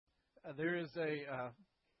There is a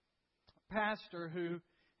pastor who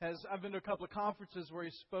I've been to a couple of conferences where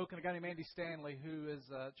he's spoken, a guy named Andy Stanley, who is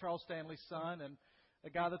Charles Stanley's son, and a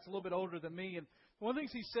guy that's a little bit older than me. And one of the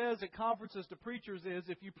things he says at conferences to preachers is,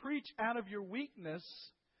 if you preach out of your weakness,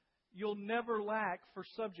 you'll never lack for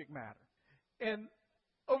subject matter. And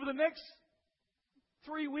over the next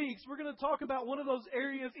 3 weeks, we're going to talk about one of those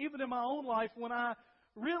areas, even in my own life, when I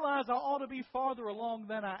realize I ought to be farther along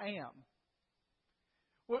than I am.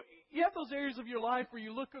 Well, you have those areas of your life where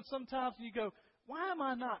you look at sometimes and you go, why am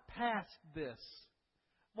I not past this?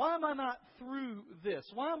 Why am I not through this?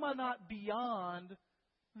 Why am I not beyond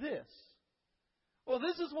this? Well,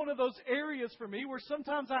 this is one of those areas for me where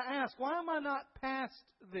sometimes I ask, why am I not past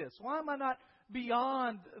this? Why am I not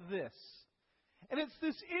beyond this? And it's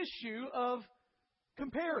this issue of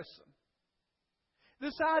comparison.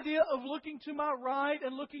 This idea of looking to my right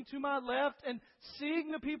and looking to my left and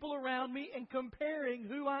seeing the people around me and comparing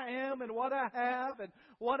who I am and what I have and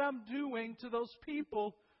what I'm doing to those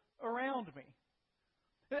people around me.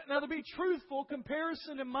 Now, to be truthful,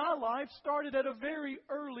 comparison in my life started at a very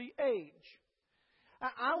early age.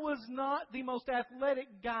 I was not the most athletic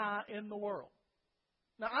guy in the world.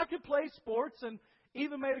 Now, I could play sports and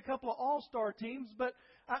even made a couple of all-star teams, but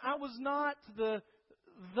I was not the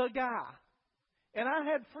guy. And I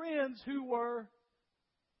had friends who were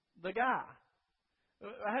the guy.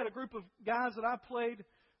 I had a group of guys that I played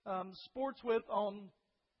sports with on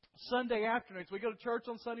Sunday afternoons. We go to church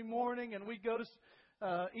on Sunday morning, and we go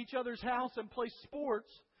to each other's house and play sports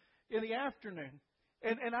in the afternoon.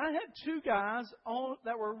 And I had two guys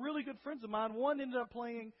that were really good friends of mine. One ended up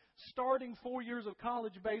starting 4 years of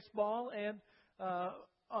college baseball and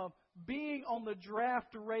being on the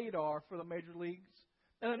draft radar for the major leagues.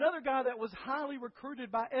 And another guy that was highly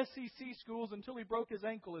recruited by SEC schools until he broke his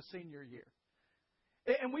ankle his senior year.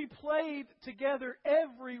 And we played together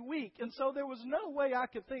every week. And so there was no way I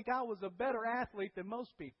could think I was a better athlete than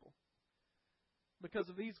most people because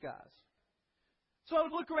of these guys. So I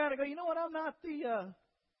would look around and go, you know what, I'm not the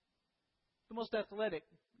most athletic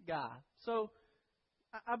guy. So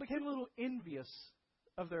I became a little envious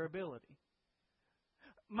of their ability.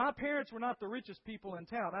 My parents were not the richest people in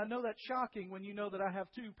town. I know that's shocking when you know that I have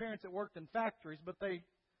two parents that worked in factories, but they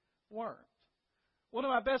weren't. One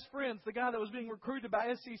of my best friends, the guy that was being recruited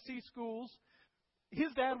by SEC schools,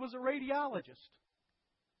 his dad was a radiologist.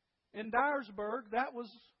 In Dyersburg, that was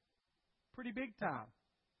pretty big time.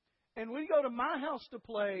 And when you go to my house to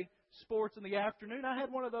play sports in the afternoon, I had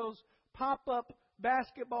one of those pop-up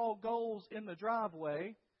basketball goals in the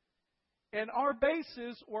driveway, and our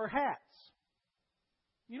bases were hats.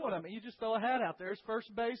 You know what I mean? You just throw a hat out there. It's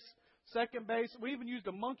first base, second base. We even used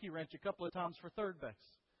a monkey wrench a couple of times for third base.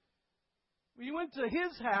 When you went to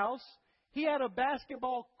his house, he had a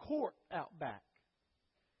basketball court out back.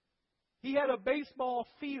 He had a baseball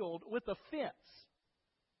field with a fence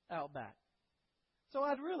out back. So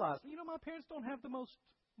I'd realized, my parents don't have the most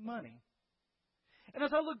money. And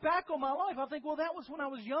as I look back on my life, I think, well, that was when I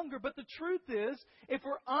was younger. But the truth is, if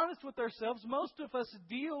we're honest with ourselves, most of us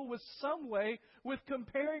deal with some way with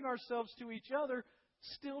comparing ourselves to each other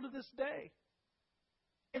still to this day.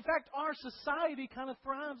 In fact, our society kind of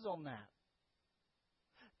thrives on that.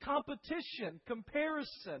 Competition,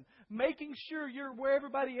 comparison, making sure you're where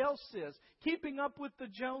everybody else is, keeping up with the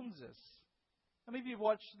Joneses. How many of you have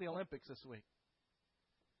watched the Olympics this week?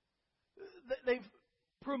 They've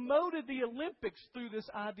promoted the Olympics through this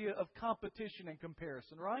idea of competition and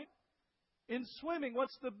comparison, right? In swimming,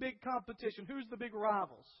 what's the big competition? Who's the big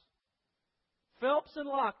rivals? Phelps and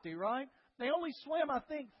Lochte, right? They only swam, I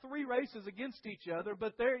think, 3 races against each other,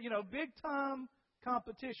 but they're, big-time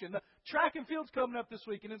competition. The track and field's coming up this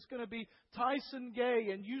week, and it's going to be Tyson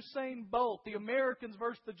Gay and Usain Bolt, the Americans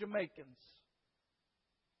versus the Jamaicans.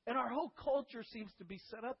 And our whole culture seems to be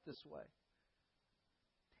set up this way.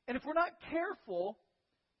 And if we're not careful,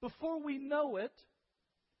 before we know it,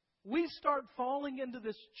 we start falling into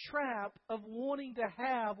this trap of wanting to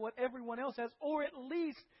have what everyone else has, or at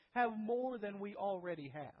least have more than we already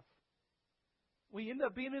have. We end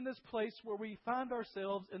up being in this place where we find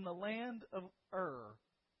ourselves in the land of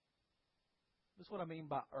That's what I mean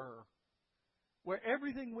by Where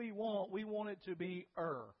everything we want it to be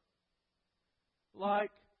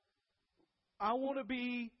Like, I want to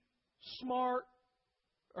be smart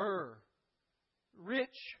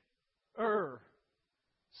rich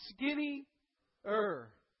skinny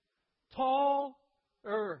tall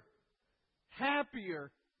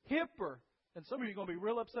happier, hipper. And some of you are going to be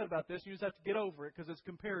real upset about this. You just have to get over it because it's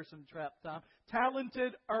comparison trap time.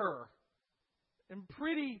 Talented and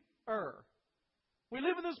pretty We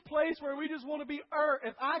live in this place where we just want to be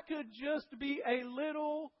If I could just be a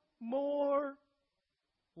little more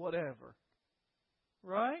whatever.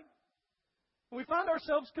 Right? We find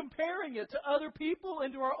ourselves comparing it to other people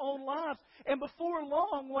and to our own lives. And before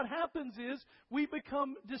long, what happens is we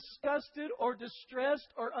become disgusted or distressed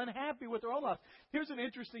or unhappy with our own lives. Here's an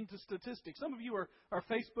interesting statistic. Some of you are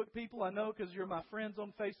Facebook people, I know, because you're my friends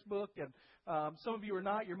on Facebook. And some of you are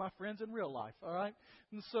not. You're my friends in real life, all right?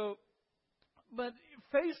 And so, but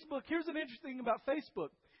Facebook, here's an interesting thing about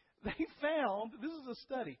Facebook. They found, this is a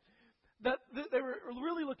study, that they were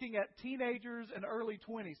really looking at teenagers and early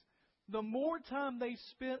 20s. The more time they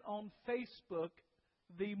spent on Facebook,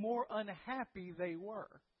 the more unhappy they were.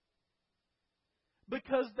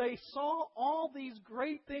 Because they saw all these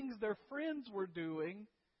great things their friends were doing,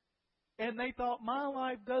 and they thought, my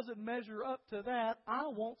life doesn't measure up to that. I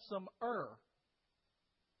want some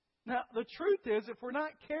Now, the truth is, if we're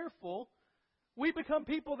not careful, we become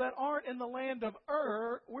people that aren't in the land of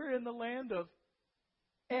we're in the land of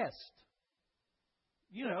est.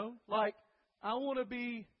 You know, like, I want to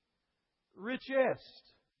be richest.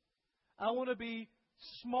 I want to be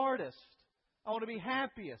smartest. I want to be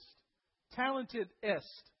happiest, talentedest,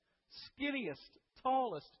 skinniest,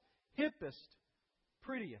 tallest, hippest,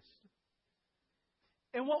 prettiest.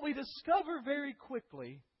 And what we discover very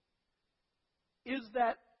quickly is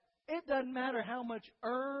that it doesn't matter how much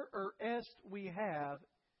or est we have,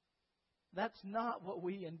 that's not what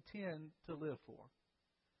we intend to live for.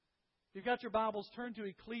 If you've got your Bibles, turn to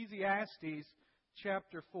Ecclesiastes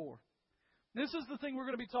chapter 4. This is the thing we're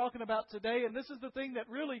going to be talking about today, and this is the thing that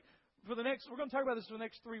really, we're going to talk about this for the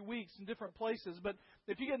next 3 weeks in different places, but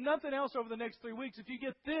if you get nothing else over the next 3 weeks, if you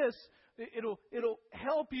get this, it'll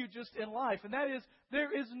help you just in life, and that is,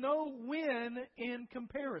 there is no win in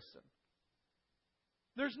comparison.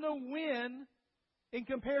 There's no win in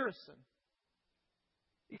comparison.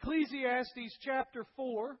 Ecclesiastes chapter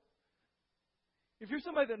 4. If you're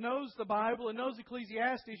somebody that knows the Bible and knows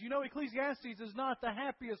Ecclesiastes, you know Ecclesiastes is not the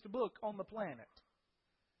happiest book on the planet.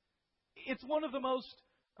 It's one of the most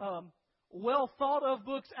well thought of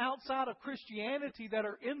books outside of Christianity that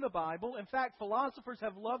are in the Bible. In fact, philosophers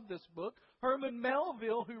have loved this book. Herman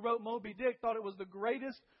Melville, who wrote Moby Dick, thought it was the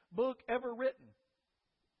greatest book ever written.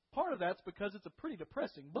 Part of that's because it's a pretty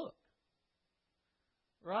depressing book.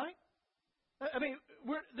 Right? I mean,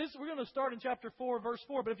 we're going to start in chapter 4, verse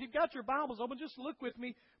 4. But if you've got your Bibles open, just look with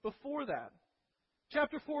me before that.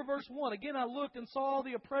 Chapter 4, verse 1. Again, I looked and saw all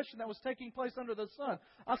the oppression that was taking place under the sun.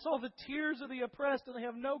 I saw the tears of the oppressed, and they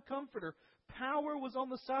have no comforter. Power was on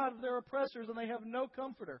the side of their oppressors, and they have no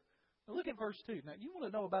comforter. Now look at verse 2. Now, you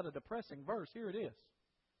want to know about a depressing verse. Here it is.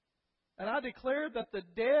 And I declared that the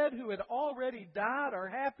dead who had already died are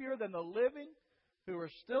happier than the living who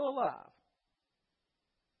are still alive.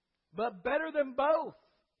 But better than both,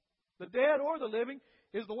 the dead or the living,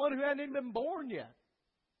 is the one who hasn't even been born yet,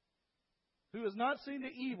 who has not seen the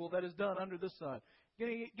evil that is done under the sun. Get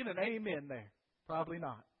an amen there. Probably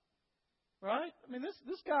not. Right? I mean,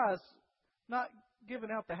 this guy's not giving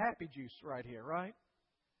out the happy juice right here, right?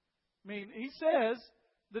 I mean, he says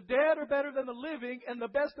the dead are better than the living, and the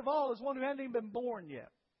best of all is one who hasn't even been born yet.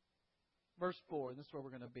 Verse 4, and this is where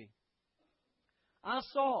we're going to be. I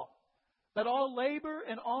saw that all labor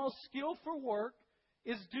and all skill for work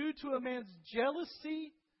is due to a man's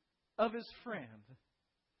jealousy of his friend.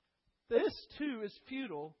 This, too, is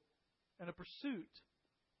futile and a pursuit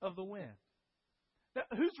of the wind. Now,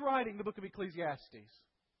 who's writing the book of Ecclesiastes?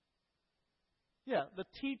 Yeah, the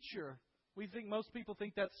teacher. Most people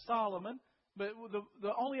think that's Solomon, but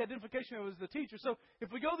the only identification of it is the teacher. So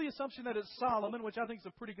if we go the assumption that it's Solomon, which I think is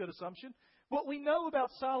a pretty good assumption, what we know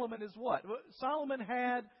about Solomon is what? Solomon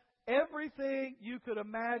had everything you could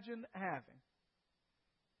imagine having.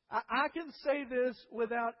 I can say this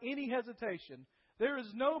without any hesitation. There is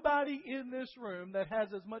nobody in this room that has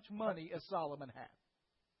as much money as Solomon had.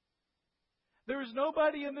 There is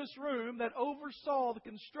nobody in this room that oversaw the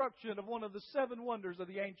construction of one of the 7 wonders of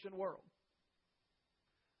the ancient world.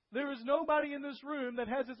 There is nobody in this room that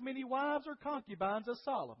has as many wives or concubines as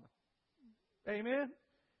Solomon. Amen?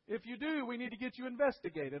 If you do, we need to get you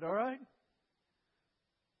investigated, all right?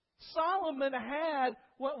 Solomon had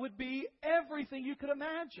what would be everything you could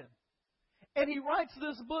imagine. And he writes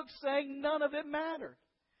this book saying none of it mattered.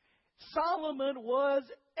 Solomon was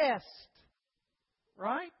est,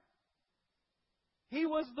 right? He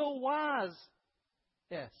was the wise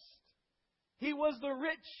est. He was the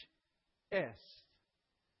rich est.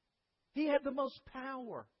 He had the most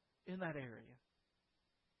power in that area.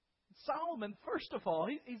 Solomon, first of all,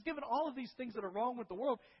 he's given all of these things that are wrong with the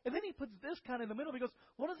world. And then he puts this kind of in the middle. He goes,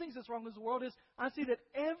 one of the things that's wrong with the world is I see that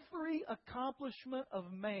every accomplishment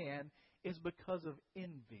of man is because of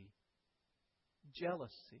envy.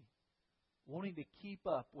 jealousy, wanting to keep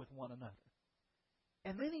up with one another.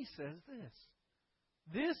 And then he says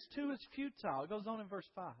this too is futile. It goes on in verse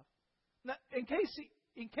 5. Now, in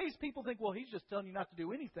case people think, well, he's just telling you not to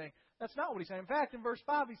do anything, that's not what he's saying. In fact, in verse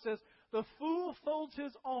 5 he says, the fool folds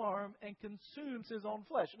his arm and consumes his own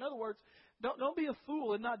flesh. In other words, don't be a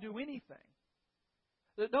fool and not do anything.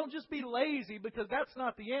 Don't just be lazy, because that's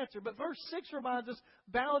not the answer. But verse 6 reminds us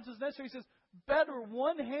balance is necessary. He says, better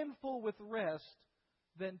one handful with rest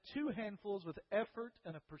than two handfuls with effort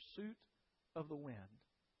and a pursuit of the wind.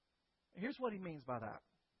 Here's what he means by that.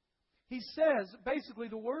 He says, basically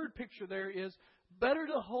the word picture there is, better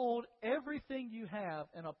to hold everything you have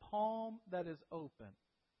in a palm that is open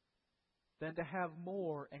than to have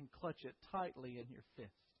more and clutch it tightly in your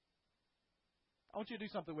fist. I want you to do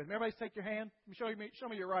something with me. Everybody take your hand. Show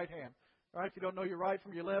me your right hand. All right? If you don't know your right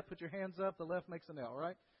from your left, put your hands up. The left makes an L, all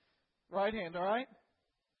right? Right hand, all right?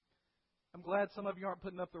 I'm glad some of you aren't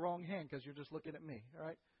putting up the wrong hand because you're just looking at me, all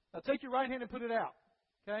right? Now take your right hand and put it out,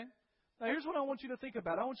 okay? Now here's what I want you to think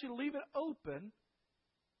about. I want you to leave it open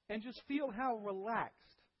and just feel how relaxed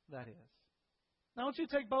that is. Now I want you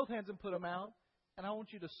to take both hands and put them out, and I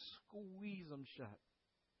want you to squeeze them shut.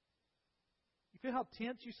 You feel how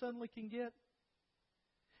tense you suddenly can get?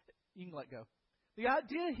 You can let go. The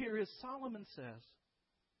idea here is Solomon says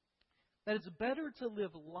that it's better to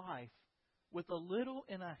live life with a little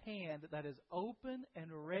in a hand that is open and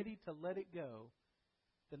ready to let it go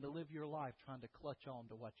than to live your life trying to clutch on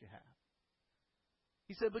to what you have.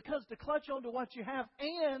 He said, because to clutch on to what you have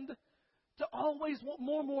and to always want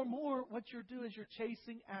more, what you're doing is you're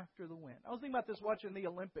chasing after the wind. I was thinking about this watching the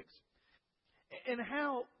Olympics and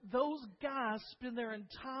how those guys spend their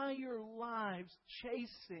entire lives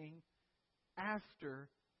chasing after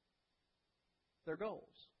their goals.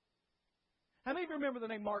 How many of you remember the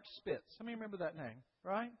name Mark Spitz? How many remember that name,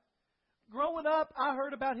 right? Growing up, I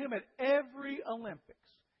heard about him at every Olympics.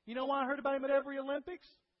 You know why I heard about him at every Olympics?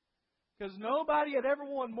 Because nobody had ever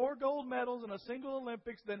won more gold medals in a single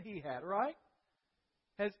Olympics than he had, right?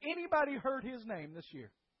 Has anybody heard his name this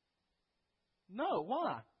year? No.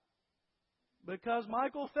 Why? Because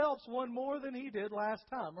Michael Phelps won more than he did last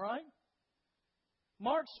time, right?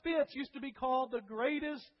 Mark Spitz used to be called the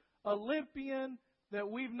greatest Olympian that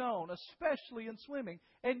we've known, especially in swimming.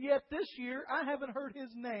 And yet this year, I haven't heard his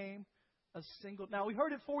name a single... Now, we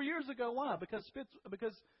heard it 4 years ago. Why? Because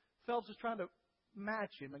Phelps is trying to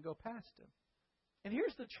match him and go past him. And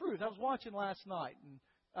here's the truth. I was watching last night. And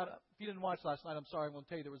if you didn't watch last night, I'm sorry. I'm going to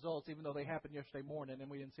tell you the results, even though they happened yesterday morning and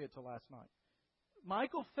we didn't see it till last night.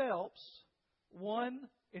 Michael Phelps won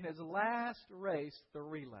in his last race the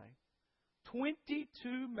relay. 22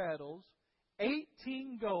 medals,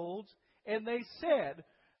 18 golds, and they said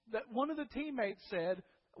that one of the teammates said,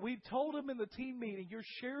 we told him in the team meeting, you're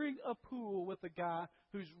sharing a pool with a guy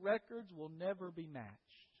whose records will never be matched.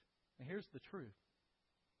 And here's the truth.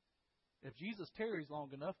 If Jesus tarries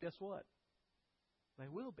long enough, guess what? They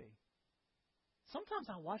will be. Sometimes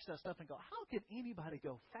I watch that stuff and go, how can anybody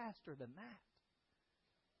go faster than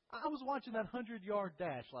that? I was watching that 100-yard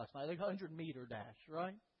dash last night, a 100-meter dash,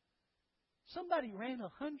 right? Somebody ran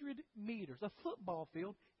 100 meters, a football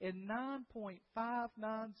field, in 9.59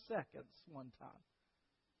 seconds one time.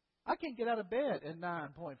 I can't get out of bed in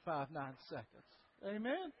 9.59 seconds.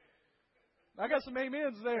 Amen? I got some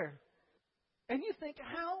amens there. And you think,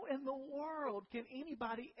 how in the world can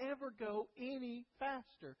anybody ever go any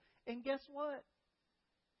faster? And guess what?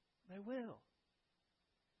 They will.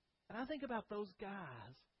 And I think about those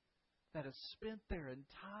guys that have spent their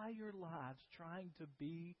entire lives trying to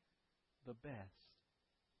be the best,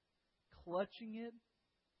 clutching it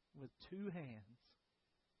with two hands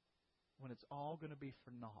when it's all going to be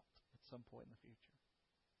for naught at some point in the future.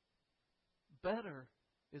 Better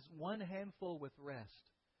is one handful with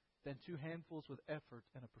rest than two handfuls with effort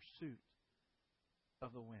and a pursuit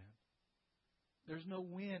of the wind. There's no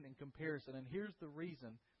win in comparison, and here's the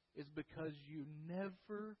reason, is because you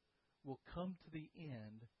never will come to the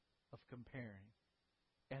end of comparing.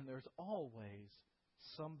 And there's always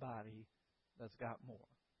somebody that's got more.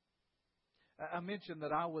 I mentioned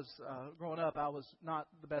that I was, growing up, I was not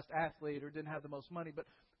the best athlete or didn't have the most money, but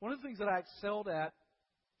one of the things that I excelled at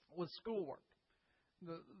was schoolwork.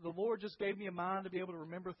 The Lord just gave me a mind to be able to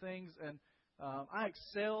remember things, and I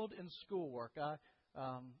excelled in schoolwork.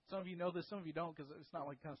 Some of you know this, some of you don't, because it's not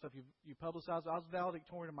like the kind of stuff you publicize. I was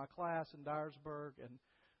valedictorian in my class in Dyersburg and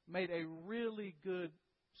made a really good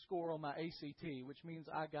score on my ACT, which means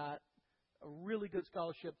I got a really good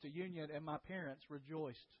scholarship to Union, and my parents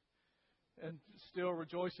rejoiced, and still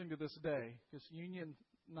rejoicing to this day, because Union,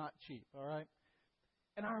 not cheap, all right?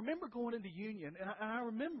 And I remember going into Union, and I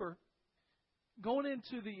remember going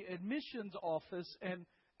into the admissions office and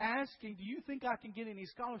asking, do you think I can get any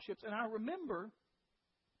scholarships? And I remember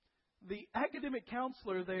the academic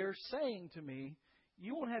counselor there saying to me,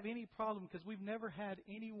 you won't have any problem because we've never had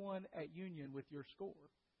anyone at Union with your score.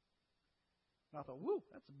 And I thought, whoo,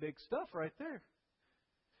 that's big stuff right there.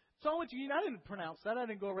 So I went to Union. I didn't pronounce that. I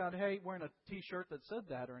didn't go around, hey, wearing a T-shirt that said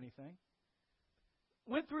that or anything.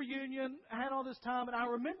 Went through Union, had all this time, and I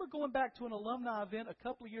remember going back to an alumni event a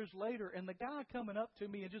couple of years later, and the guy coming up to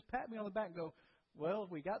me and just pat me on the back and go, well,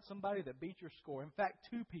 we got somebody that beat your score. In fact,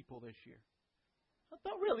 2 people this year. I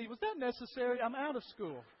thought, really, was that necessary? I'm out of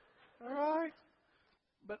school. All right?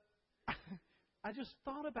 But I just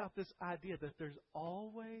thought about this idea that there's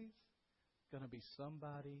always going to be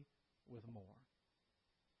somebody with more.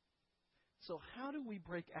 So how do we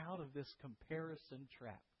break out of this comparison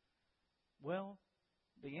trap? Well,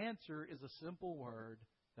 the answer is a simple word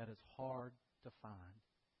that is hard to find.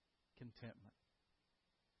 Contentment.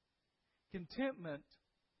 Contentment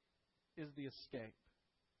is the escape.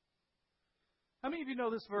 How many of you know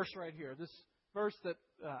this verse right here? This verse that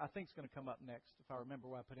I think is going to come up next, if I remember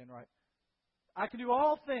what I put in right. I can do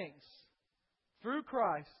all things through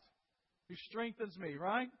Christ who strengthens me,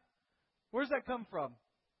 right? Where does that come from?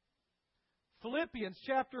 Philippians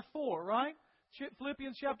chapter 4, right?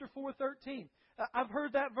 Philippians chapter 4:13. I've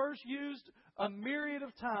heard that verse used a myriad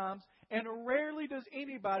of times, and rarely does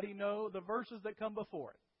anybody know the verses that come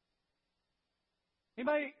before it.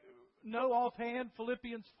 Anybody know offhand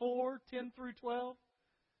Philippians 4:10 through 12?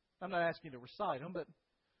 I'm not asking you to recite them, but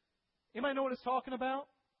anybody know what it's talking about?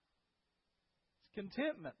 It's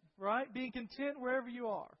contentment, right? Being content wherever you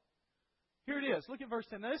are. Here it is. Look at verse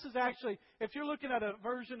 10. Now, this is actually, if you're looking at a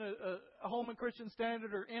version, a Holman Christian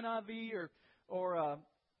Standard or NIV or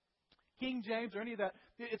King James or any of that,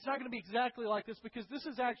 it's not going to be exactly like this because this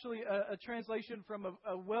is actually a translation from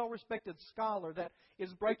a well-respected scholar that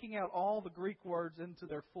is breaking out all the Greek words into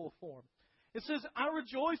their full form. It says, I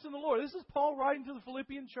rejoice in the Lord. This is Paul writing to the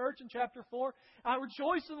Philippian church in chapter 4. I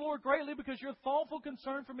rejoice in the Lord greatly because your thoughtful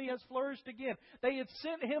concern for me has flourished again. They had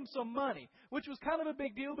sent him some money, which was kind of a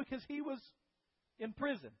big deal because he was in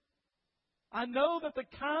prison. I know that the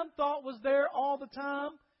kind thought was there all the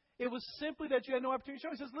time. It was simply that you had no opportunity to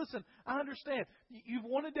show. He says, listen, I understand. You've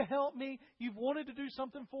wanted to help me. You've wanted to do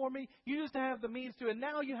something for me. You just have the means to, and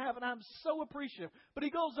now you have, and I'm so appreciative. But he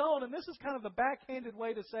goes on, and this is kind of the backhanded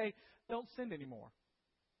way to say, don't sin anymore.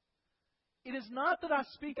 It is not that I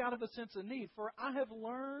speak out of a sense of need, for I have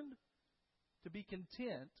learned to be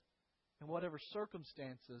content in whatever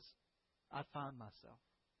circumstances I find myself.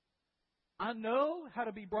 I know how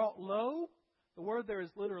to be brought low. The word there is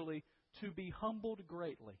literally to be humbled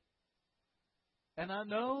greatly. And I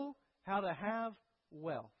know how to have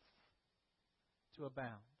wealth to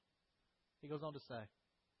abound. He goes on to say,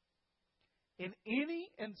 in any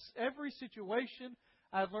and every situation,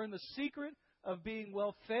 I've learned the secret of being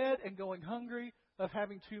well fed and going hungry, of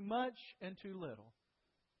having too much and too little.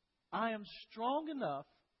 I am strong enough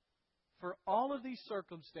for all of these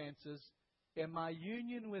circumstances in my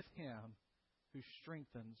union with Him who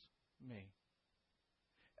strengthens me.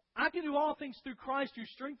 I can do all things through Christ who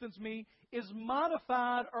strengthens me is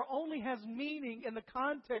modified or only has meaning in the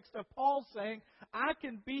context of Paul saying, I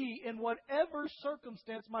can be in whatever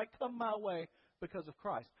circumstance might come my way because of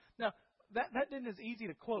Christ. Now, that isn't as easy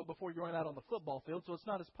to quote before you run out on the football field, so it's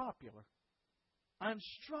not as popular. I'm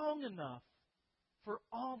strong enough for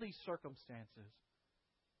all these circumstances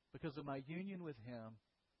because of my union with Him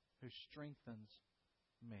who strengthens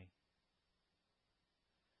me.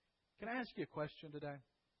 Can I ask you a question today?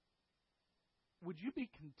 Would you be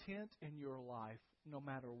content in your life no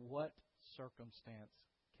matter what circumstance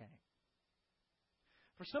came?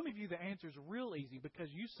 For some of you, the answer is real easy because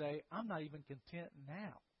you say, I'm not even content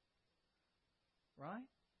now. Right?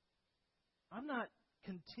 I'm not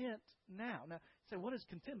content now. Now, say, what is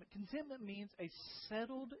contentment? Contentment means a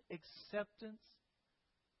settled acceptance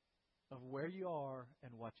of where you are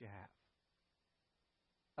and what you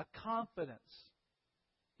have. A confidence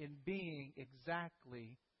in being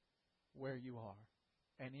exactly where you are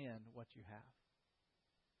and in what you have.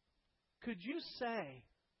 Could you say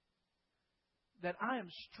that I am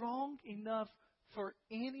strong enough for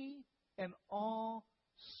any and all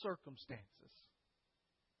circumstances?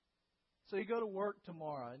 So you go to work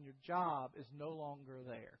tomorrow and your job is no longer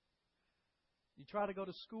there. You try to go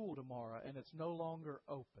to school tomorrow and it's no longer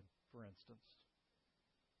open, for instance.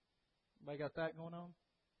 Anybody got that going on?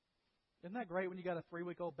 Isn't that great when you got a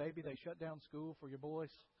 3-week-old baby, they shut down school for your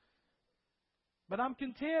boys? But I'm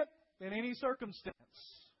content in any circumstance.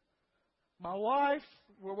 My wife,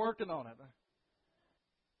 we're working on it.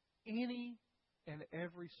 Any and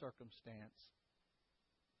every circumstance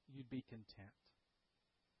you'd be content,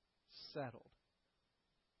 settled,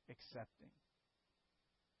 accepting.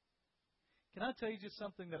 Can I tell you just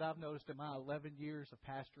something that I've noticed in my 11 years of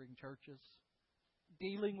pastoring churches?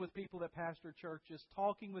 Dealing with people that pastor churches,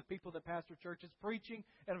 talking with people that pastor churches, preaching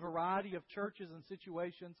in a variety of churches and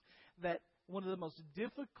situations, that one of the most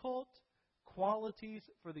difficult qualities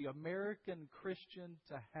for the American Christian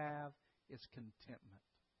to have is contentment.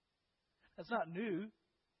 That's not new,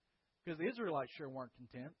 because the Israelites sure weren't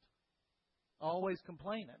content, always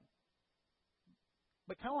complaining.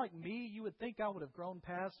 But kind of like me, you would think I would have grown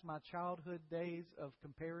past my childhood days of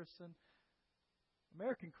comparison.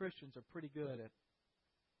 American Christians are pretty good at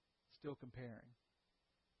still comparing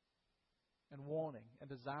and wanting and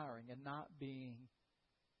desiring and not being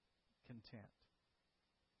content.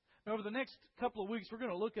 Now, over the next couple of weeks, we're going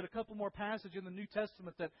to look at a couple more passages in the New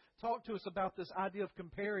Testament that talk to us about this idea of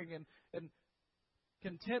comparing and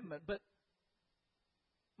contentment. But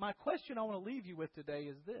my question I want to leave you with today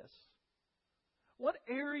is this. What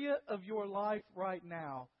area of your life right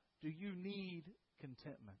now do you need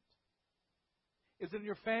contentment? Is it in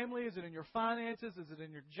your family? Is it in your finances? Is it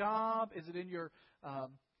in your job? Is it in your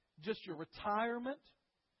just your retirement?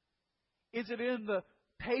 Is it in the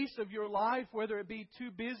pace of your life, whether it be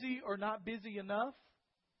too busy or not busy enough?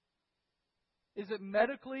 Is it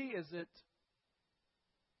medically? Is it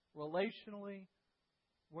relationally?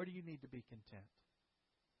 Where do you need to be content?